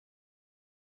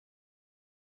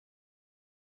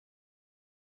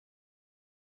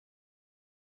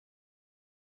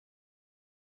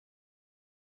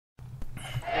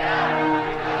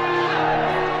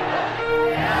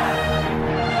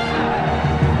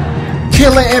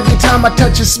Killer every time I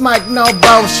touch a mic, no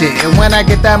bullshit. And when I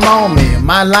get that moment,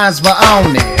 my lines were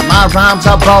on it. My rhymes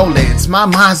are bullets, my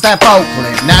mind's that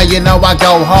Oakland. Now you know I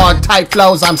go hard, tight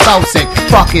flows, I'm so sick.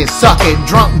 Fuck it, suck it,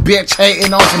 drunk bitch,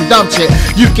 hating on some dumb shit.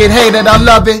 You can hate it, I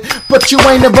love it, but you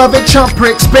ain't above it, chump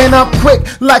prick. Spin up quick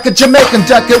like a Jamaican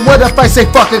ducat. What if I say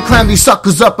fuck it, climb these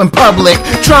suckers up in public?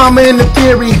 Trauma in the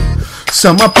theory.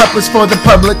 So my purpose for the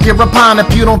public, you're a pawn.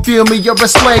 If you don't feel me, you're a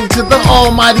slave to the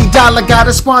almighty dollar. Got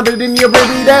it squandered in your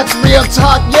area, that's real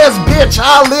talk. Yes, bitch,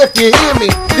 I'll lift, you hear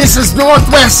me? This is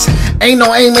Northwest, ain't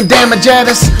no aim and damage at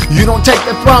us. You don't take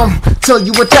the throne till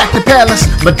you attack the palace.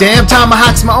 But damn,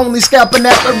 tomahawks my only scalping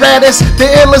apparatus. The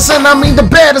illest and I mean the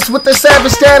baddest with the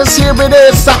savage status. Here it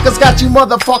is, suckers got you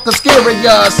motherfuckers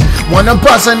curious. When I'm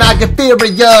buzzing, I get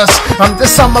furious. I'm the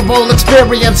summer bowl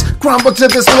experience. Crumble to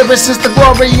this lyricist, the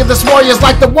glory of this warrior.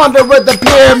 Like the wonder of the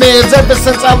pyramids. Ever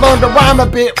since I learned to rhyme a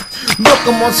bit, look,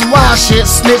 I'm on some wild shit.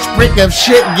 Snitch, brick of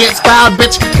shit, gets foul,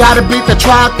 bitch. Gotta beat the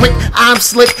trial quick. I'm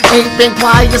slick, ain't been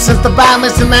quiet since the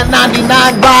violence in that 99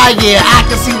 riot. I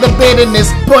can see the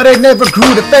bitterness, but it never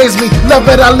grew to faze me. Love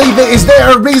it, I leave it. Is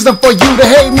there a reason for you to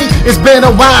hate me? It's been a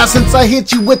while since I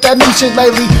hit you with that new shit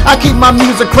lately. I keep my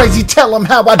music crazy, tell them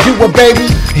how I do it, baby.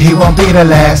 He won't be the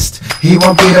last, he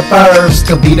won't be the first.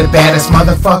 He'll be the baddest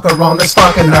motherfucker on this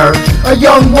fucking earth. A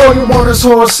young warrior on his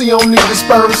horse, he don't need a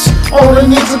spurs. Only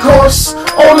needs a course,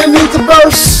 only needs a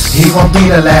verse. He won't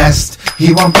be the last,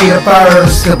 he won't be the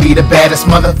first. He'll be the baddest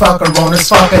motherfucker on this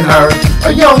fucking earth.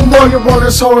 A young warrior on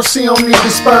his horse, he don't need the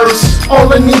spurs.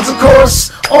 Only needs a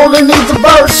course, only needs a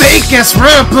verse. Fake ass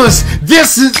rappers,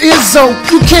 this is Izzo.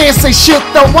 You can't say shit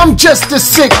though, I'm just a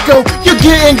sicko. You're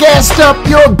getting gassed up,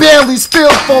 your belly's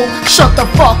filled full. Shut the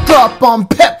fuck up, I'm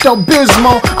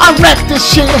Pepto-Bismol. I wreck this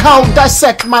shit, ho,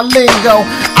 dissect my lingo.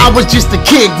 I was just a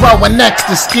kid growing next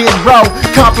to Skid Row.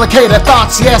 Complicated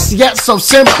thoughts, yes, yet so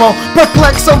simple.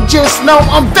 Perplexed, so just know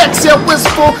I'm vexed, yet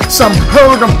wistful. Some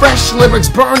heard them fresh lyrics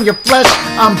burn your flesh.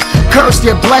 I'm cursed,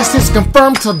 yet blessed, it's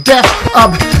confirmed till death.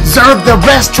 Observe the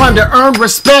rest, trying to earn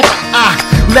respect. I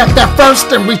left that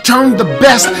first and returned the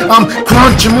best. I'm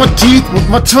crunching my teeth with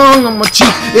my tongue on my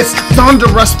cheek. It's thunder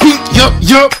I speak,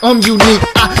 yup, I'm unique.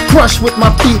 I crush with my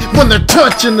feet when they're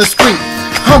touching the street.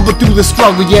 Humble through the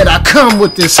struggle, yet I come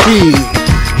with this speed.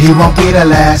 He won't be the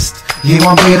last, he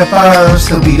won't be the first.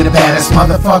 He'll be the baddest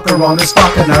motherfucker on this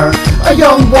fucking earth. A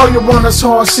young warrior on his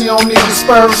horse, he don't need a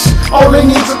spurs. Only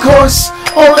needs a course,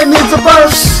 only needs a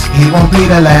verse. He won't be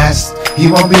the last, he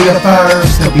won't be the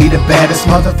first. He'll be the baddest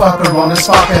motherfucker on this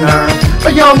fucking earth.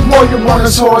 A young warrior on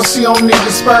his horse, he don't need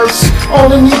a spurs.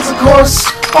 Only needs a course,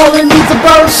 only needs a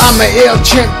verse. I'm an ill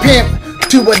chimp pimp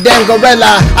to a damn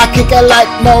gorilla. I kick it like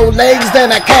more legs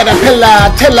than a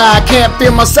caterpillar. Till I can't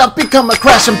feel myself become a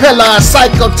crashing pillar.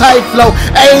 Psycho type flow,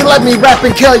 ain't let me rap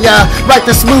and kill ya. Right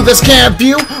the smoothest can't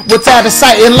view what's out of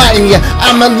sight, enlighten ya.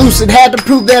 I'm elusive, had to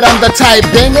prove that I'm the type.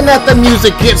 Banging at the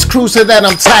music, gets crucial that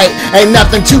I'm tight. Ain't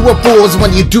nothing to a fool's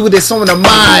when you do this on the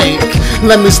mic.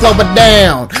 Let me slow it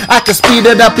down, I can speed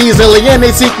it up easily. And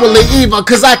it's equally evil,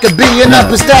 cause I could be an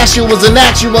pistachio was an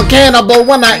actual cannibal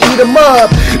when I eat them up.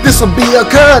 This'll be a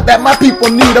cut that my people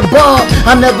need a bump.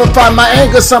 I never find my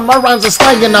anger, some my rhymes are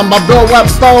slanging them. I blow up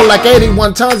stone like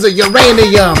 81 tons of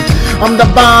uranium. I'm the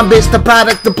bomb, bitch, the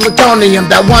product of plutonium.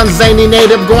 That one zany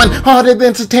native going harder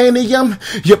than titanium.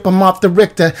 Yup, I'm off the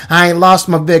Richter, I ain't lost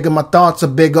my vigor. My thoughts are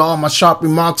bigger, all my sharp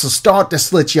remarks will start to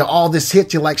slit you. All this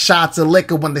hit you like shots of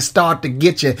liquor when they start to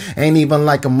get you. Ain't even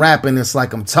like I'm rapping, it's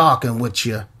like I'm talking with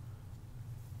you.